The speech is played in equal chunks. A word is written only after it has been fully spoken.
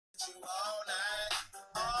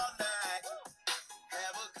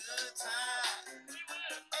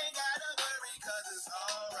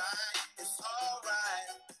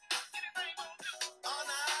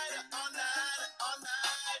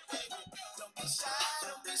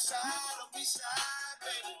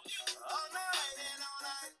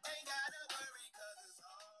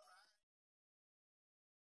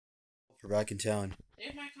We're back in town.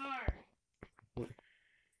 There's my car. What?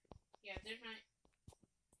 Yeah, there's my.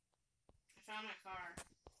 I found my car.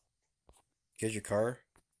 Get your car?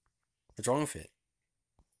 What's wrong with it?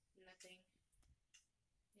 Nothing.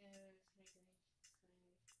 Yeah,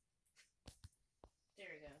 there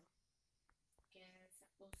we go.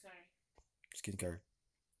 Oh, sorry. Just get the car.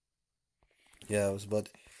 Yeah, it was about.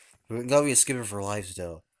 We gotta be a skipper for lives,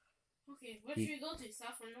 though. Okay, what should we go to?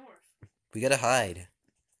 South or north? We gotta hide.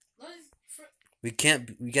 Let's. We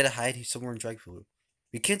can't. We gotta hide somewhere in Treckville.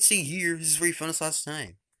 We can't stay here. This is where you found us last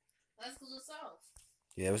time. Let's go to south.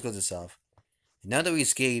 Yeah, let's go to the south. Now that we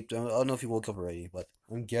escaped, I don't know if he woke up already, but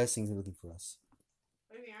I'm guessing he's looking for us.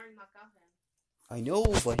 Maybe we already knocked out him. I know,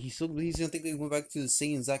 but he's gonna think we went back to the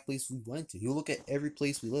same exact place we went to. He'll look at every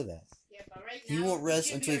place we live at. Yeah, but right now He won't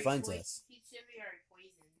rest until he finds us. He should be already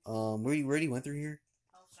poisoned. Where you already went through here?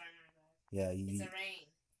 Oh, sorry, my bad. Yeah, It's the rain.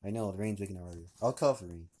 I know the rain's making it harder. I'll call for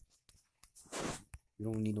rain. We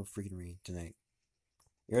don't need no freaking rain tonight.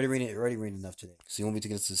 It already rained enough today, so you won't be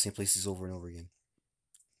taking us to the same places over and over again.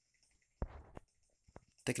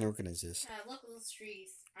 They can organize this. Look at those trees.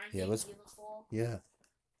 Aren't Yeah, they let's. beautiful? Yeah,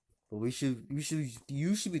 but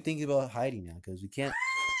you should be thinking about hiding now because we can't.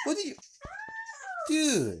 What did you,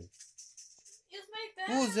 dude? It's my bad.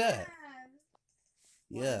 What was that?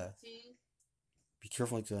 Yeah. 1, 2. Be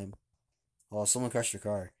careful next time. Oh, someone crashed your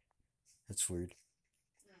car. That's weird.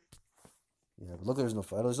 Yeah, but look, there's no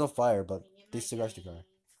fire. There's no fire, but they still crashed your car.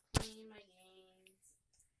 Playing my games.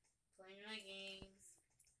 Playing my games.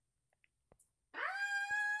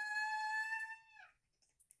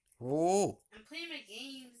 Oh. I'm playing my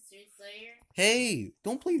games, Street Slayer. Hey,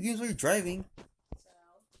 don't play your games while you're driving. So.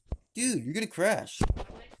 Dude, you're gonna crash. I'm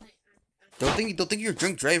Don't think you're a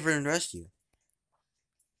drunk driver and arrest you.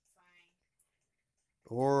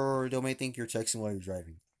 Fine. Or they might think you're texting while you're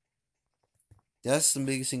driving. That's the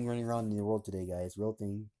biggest thing running around in the world today, guys. Real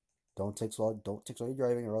thing. Don't text while you're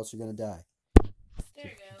driving, or else you're gonna die. There we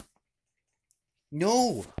go.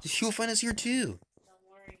 No, she'll find us here too. Don't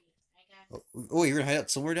worry, I got. Oh, you're gonna hide out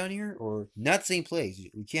somewhere down here, or not the same place?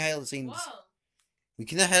 We can't hide out the same. Whoa. We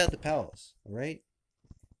cannot hide out the palace. All right.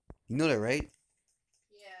 You know that, right?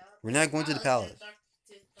 Yeah. We're not going to the palace.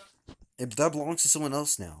 If that belongs to someone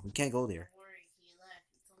else now, we can't go there. Don't worry, he left.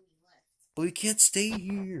 He told me he left. But we can't stay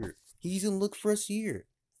here. He's gonna look for us here.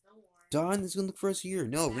 Don't worry. Don is gonna look for us here.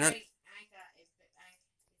 No, we're not. I got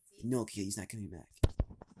it. No, okay, he's not coming back.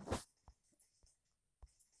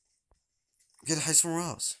 We gotta hide somewhere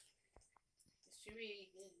else. This should be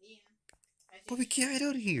a good idea. But we can't hide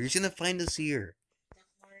out here. He's gonna find us here.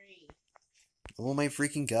 Don't worry. Oh my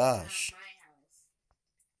freaking It's gosh. not my house.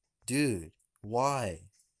 Dude, why?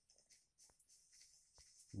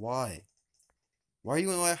 Why? Why are you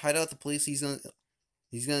gonna hide out the place he's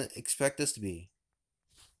gonna expect us to be?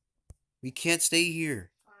 We can't stay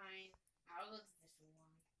here. Fine. I'll go to this one.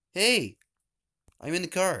 Hey! I'm in the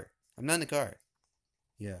car. I'm not in the car.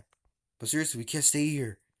 Yeah. But seriously, we can't stay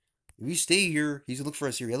here. If we stay here, he's gonna look for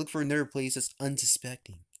us here. We gotta look for another place that's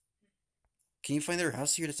unsuspecting. Can you find their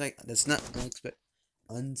house here that's not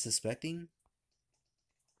unsuspecting?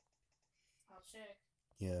 I'll check.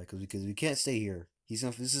 Yeah, because we can't stay here. This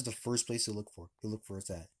is the first place to look for. He'll look for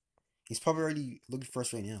us at. He's probably already looking for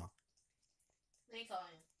us right now. Let me call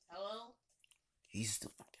him. Hello? He's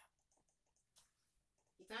still knocked out.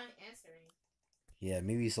 He's not answering. Yeah,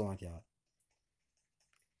 maybe he's still knocked out.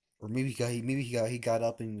 Or maybe he got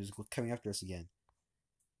up and was coming after us again.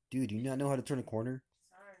 Dude, do you not know how to turn a corner?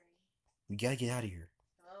 Sorry. We gotta get out of here.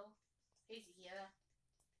 Hello? Hey, Zakia.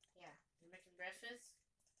 Yeah. You making breakfast?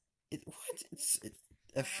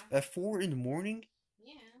 What? At 4 in the morning?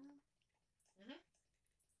 Yeah.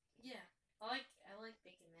 Yeah. I like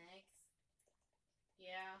bacon eggs.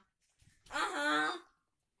 Yeah.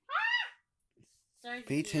 Sorry,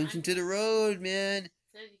 Pay Zakia, attention to the road, man.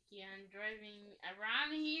 Sorry, Zakia, I'm driving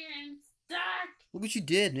around here and stuck. Look what you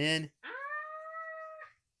did, man.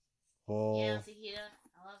 Oh. Yeah, Zakia,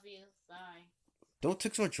 I love you. Bye. Don't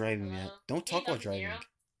talk about driving, man. Hello? Don't talk about driving.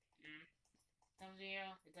 Double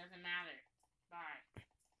zero. It doesn't matter. Bye.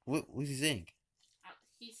 What does he think?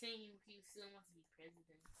 He's saying he still wants to be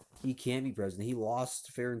president. He can't be president. He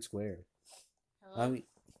lost fair and square. Hello? I mean,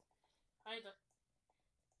 Hi,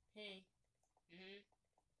 hey.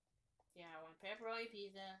 Yeah, I want pepperoni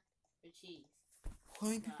pizza with cheese.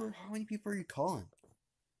 how many people are you calling?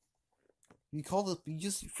 You called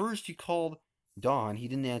first you called Don, he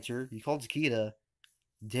didn't answer. You called Zakita,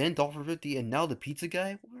 then $1.50, and now the pizza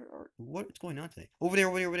guy? What's going on today? Over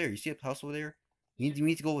there. You see a house over there? We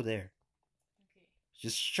need to go over there. Okay.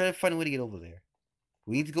 Just try to find a way to get over there.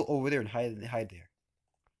 We need to go over there and hide there.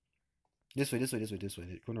 This way.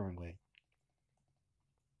 Going the wrong way.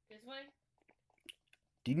 This way?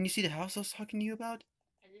 Didn't you see the house I was talking to you about?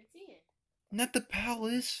 I didn't see it. Not the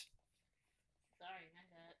palace. Sorry, not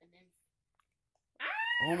that. I didn't.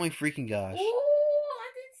 Oh my freaking gosh. Ooh,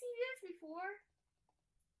 I didn't see this before.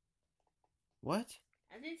 What?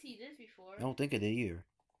 I didn't see this before. I don't think I did either.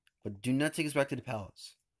 But do not take us back to the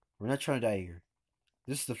palace. We're not trying to die here.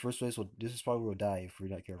 This is the first place. This is probably where we'll die if we're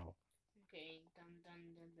not careful. Okay. Dun,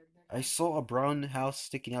 dun, dun, dun, dun, I dun. saw a brown house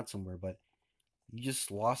sticking out somewhere, but you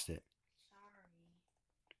just lost it.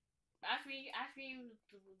 Sorry. Ask me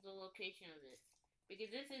the location of this.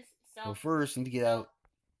 Because this is South. Well, first, we need to get out.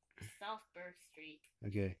 South Burke Street.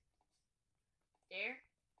 Okay. There?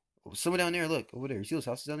 Oh, someone down there, look. Over there. You see those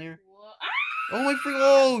houses down there? What? Oh my freaking.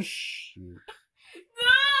 Oh, shoot. No!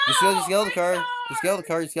 Just get out of the car. Just get out of the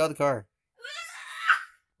car. Just get out of the car.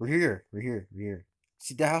 We're here.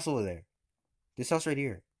 See the house over there. This house right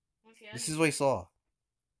here. Okay, This is what I saw.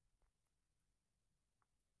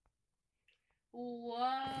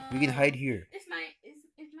 Whoa. We can hide here. It's my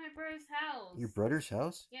brother's house. Your brother's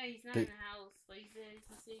house? Yeah, he's not The- in the house, but he said.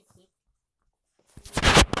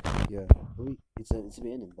 Yeah. It's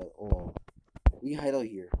abandoned, but oh, we can hide out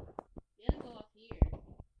here. You gotta go up here.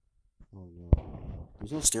 Oh no.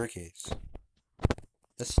 There's no staircase.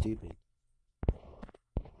 That's stupid.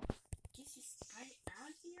 Guess he's right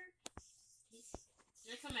out here.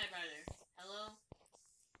 Here come my brother. Hello.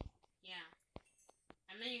 Yeah.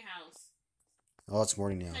 I'm in your house. Oh, it's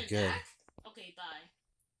morning now. Coming Good. back? Okay, bye.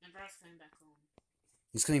 My brother's coming back home.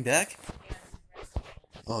 He's coming back? Yeah, my brother's coming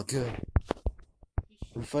back. Oh, good. He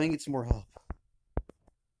We're finally get some more help.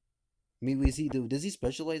 I mean, does he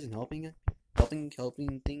specialize in helping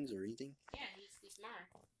things or anything? Yeah, he's smart.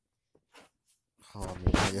 Oh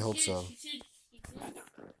man, I hope so. He should.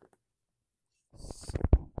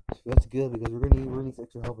 That's good because we're gonna need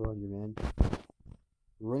extra help around here, man.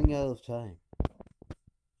 We're running out of time.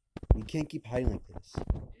 We can't keep hiding like this.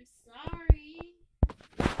 I'm sorry.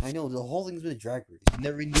 I know the whole thing's been a drag race. We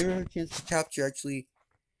never had a chance to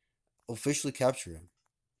officially capture him.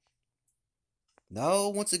 Now,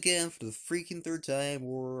 once again, for the freaking third time,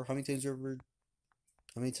 or how many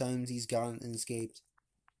times he's gone and escaped,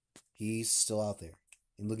 he's still out there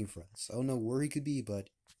and looking for us. I don't know where he could be, but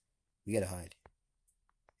we gotta hide.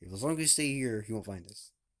 As long as we stay here, he won't find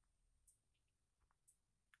us.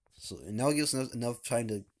 So, and now it gives us enough time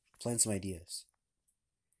to plan some ideas.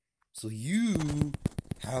 So you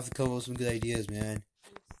have to come up with some good ideas, man.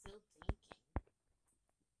 I'm still thinking.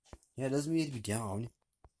 Yeah, it doesn't mean you have to be down.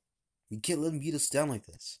 We can't let him beat us down like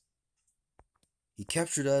this. He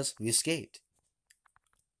captured us, we escaped.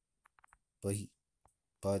 But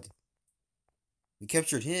we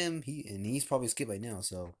captured him, he's probably escaped by now,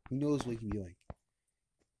 so who knows what he can be doing.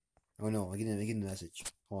 Oh no, I'm getting a message.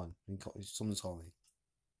 Hold on, someone's calling me.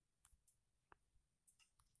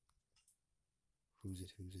 Who's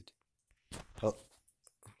it? Oh,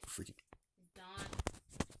 freaking. Don.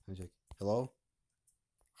 Let me check. Hello?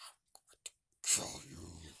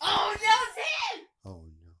 Oh no, it's him! Oh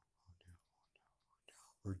no.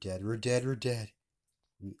 We're dead. We're dead.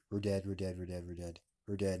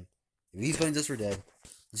 If he finds us, we're dead.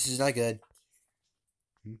 This is not good.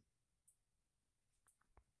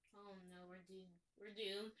 Oh no,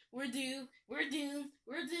 we're doomed.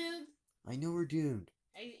 I know we're doomed.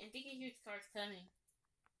 I think I hear the cars coming.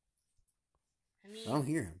 I mean, I don't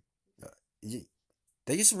hear him.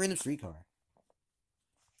 They just a random streetcar.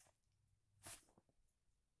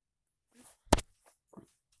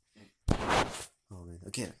 Oh man,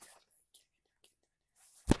 okay.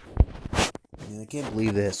 Man, I can't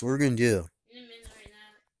believe this. What are we gonna do? in a minute right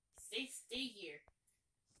now. Stay here.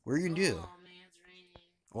 What are you gonna do? Oh man, it's raining.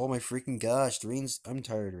 Oh my freaking gosh, the rain's. I'm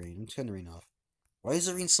tired of rain. I'm turning the rain off. Why is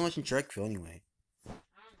it rain so much in Treckville anyway? I don't know.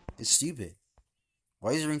 It's stupid.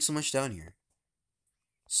 Why is it rain so much down here?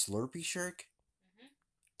 Slurpy Shark?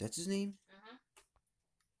 That's his name? I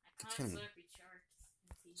It's call it coming. Slurpy Shark.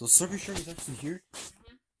 So Slurpy Shark is actually here? It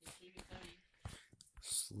should be coming.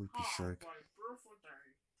 Slurpy Shark. My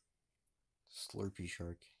birthday. Slurpy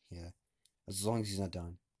Shark. Yeah. As long as he's not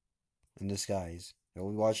done. In disguise. And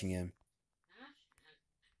we'll be watching him. Huh?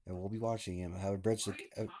 And we'll be watching him. I have a breadstick. What are you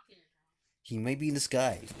talking about? He might be in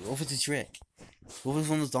disguise. What if it's a trick? What if it's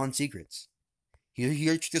one of those Dawn secrets? He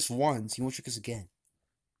already tricked us once. He won't trick us again.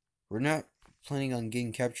 We're not planning on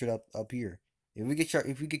getting captured up here. If we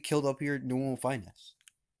get killed up here, no one will find us.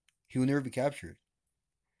 He will never be captured.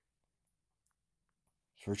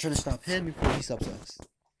 So we're trying to stop him before he stops us.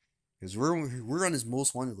 Because we're on his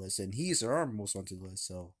most wanted list, and he's on our most wanted list,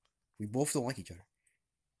 so we both don't like each other.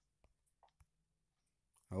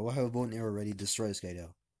 I will have a bow and arrow ready to destroy this guy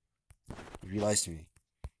now. If he lies to me.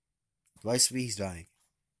 If he lies to me, he's dying.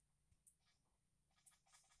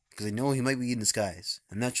 Because I know he might be in disguise.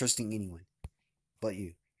 I'm not trusting anyone. But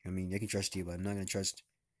you. I mean, I can trust you, but I'm not going to trust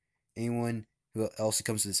anyone else who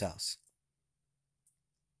comes to this house.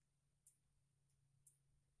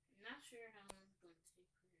 I'm not sure how long it's going to take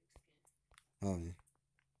for him to get.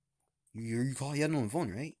 Oh, you call him on the phone,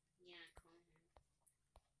 right? Yeah, call him.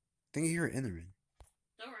 I think you hear an Enderman.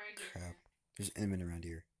 Don't worry, Crap. There's Enderman around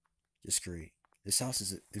here. Just great. This house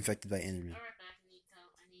is infected by Enderman. Alright, back. I need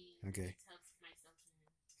help. Okay. to help myself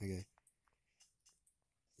to him. Okay.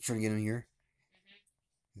 You trying to get him here?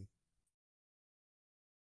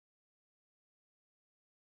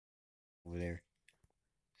 Over there.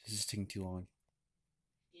 This is taking too long.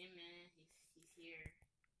 Yeah, man. He's here.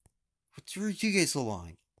 What's you guys so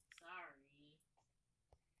long? Sorry.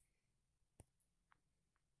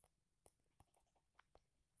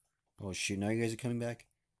 Oh shoot, now you guys are coming back?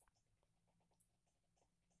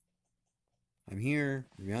 I'm here,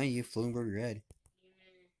 behind you, floating above your head. Yeah,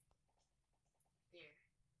 man. There.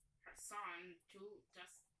 Her son,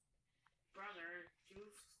 just brother,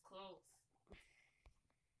 Drew's close.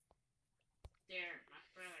 There, my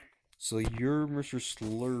brother. So you're Mr.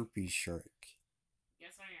 Slurpy Shark.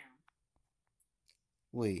 Yes, I am.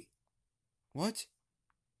 Wait. What?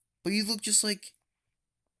 But you look just like...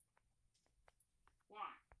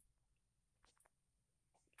 Why?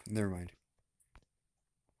 Never mind.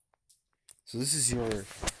 So this is your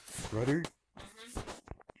brother?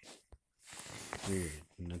 Weird.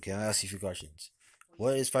 Okay, I'll ask you a few questions.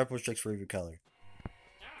 What is 5-Strike's favorite color?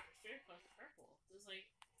 Favorite color is purple. It's like...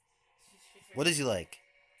 What does he like?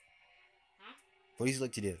 Huh? What does he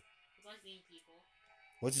like to do? He likes eating people.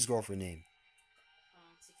 What's his girlfriend name?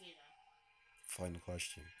 Cicada. Final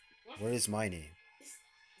question. What is my name?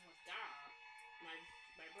 Well, duh.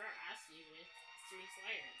 My brother asked you with Street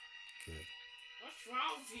Slayer. Good. What's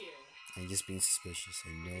wrong with you? I'm just being suspicious. I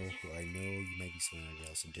know you might be someone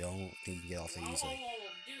else, so don't think you get off that easily.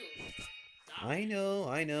 Dude. Stop. I know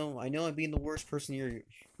I'm being the worst person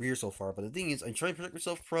here so far, but the thing is, I'm trying to protect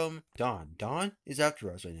myself from Don. Don is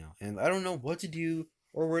after us right now, and I don't know what to do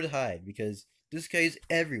or where to hide, because this guy is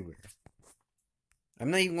everywhere.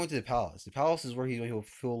 I'm not even going to the palace. The palace is where he'll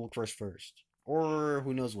look for us first. Or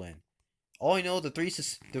who knows when. All I know, the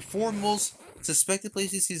 4 most suspected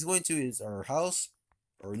places he's going to is our house,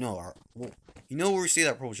 or no, you know where we stayed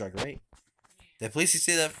at Purple Shark, right? That place he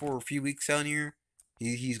stayed at for a few weeks down here.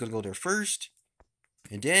 He's gonna go there first,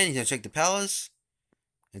 and then he's gonna check the palace,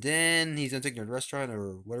 and then he's gonna take the restaurant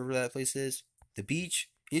or whatever that place is, the beach.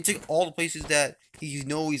 He's gonna take all the places that he's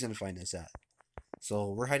gonna find us at.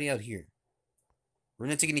 So we're hiding out here. We're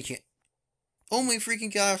not taking any Oh my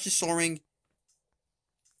freaking gosh, it's soaring.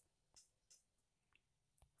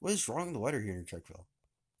 What is wrong with the weather here in Treckville?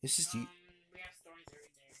 It's just We have storms every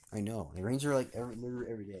day. I know. The rains are like every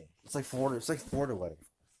day. It's like Florida. It's like Florida weather.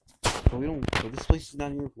 But we don't. But this place is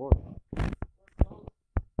not near Florida.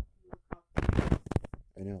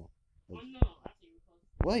 I know. Oh no,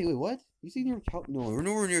 Wait, what? You see near No, we're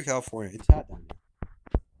nowhere near California. It's hot down there.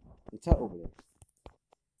 It's hot over there.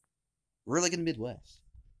 We're like in the Midwest.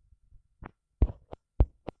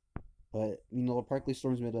 But you know, partly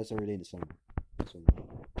storms Midwest every day in the summer. So,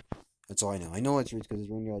 that's all I know. I know it's rich because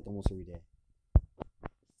it's raining like almost every day.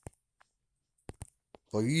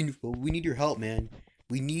 But we need your help, man.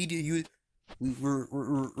 We need you. We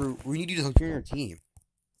need you to join our team.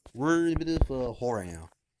 We're in a bit of a hole right now.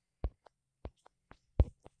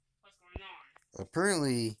 what's going on?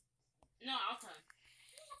 Apparently. No, I'll tell you.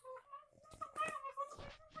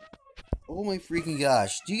 Oh my freaking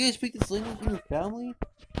gosh! Do you guys speak this language in your family?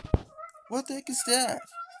 What the heck is that?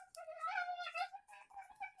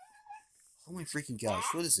 Oh my freaking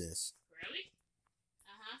gosh! What is this? Really?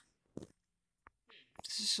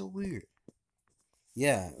 This is so weird.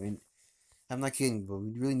 Yeah, I mean, I'm not kidding, but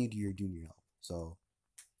we really need your help. So,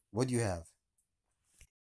 what do you have?